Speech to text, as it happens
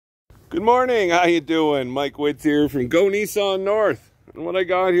Good morning, how you doing? Mike Witz here from Go Nissan North. And what I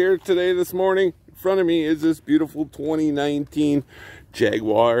got here today this morning in front of me is this beautiful 2019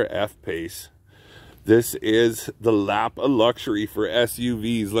 Jaguar F-Pace. This is the lap of luxury for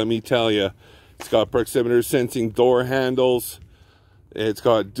SUVs, let me tell you. It's got proximity sensing door handles. It's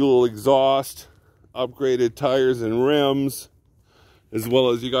got dual exhaust, upgraded tires and rims, as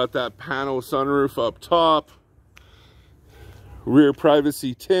well as you got that pano sunroof up top, rear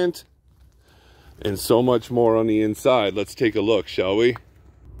privacy tint, and so much more on the inside. Let's take a look, shall we?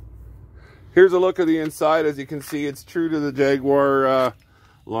 Here's a look of the inside. As you can see, it's true to the Jaguar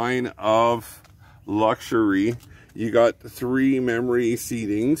line of luxury. You got 3 memory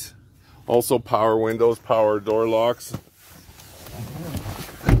seatings, also power windows, power door locks.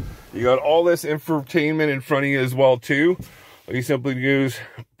 You got all this infotainment in front of you as well too. You simply use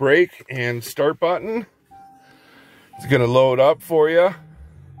brake and start button. It's gonna load up for you.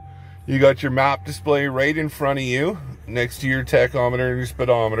 You got your map display right in front of you, next to your tachometer and your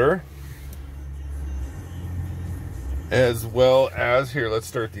speedometer. As well as, here, let's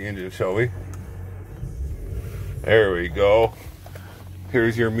start the engine, shall we? There we go.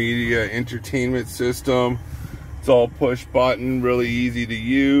 Here's your media entertainment system. It's all push button, really easy to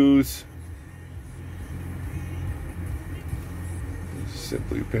use.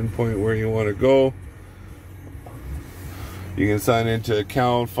 Simply pinpoint where you want to go. You can sign into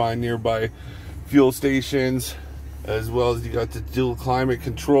account, find nearby fuel stations, as well as you got the dual climate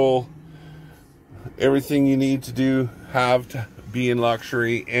control. Everything you need to have to be in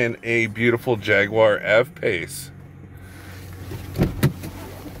luxury in a beautiful Jaguar F-Pace.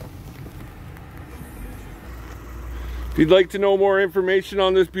 If you'd like to know more information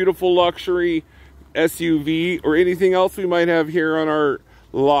on this beautiful luxury SUV or anything else we might have here on our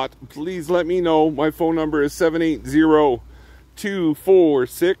lot, please let me know. My phone number is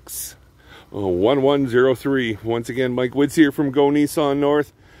 780-246-1103. Once again, Mike Woods here from Go Nissan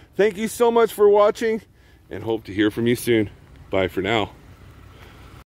North. Thank you so much for watching and hope to hear from you soon. Bye for now.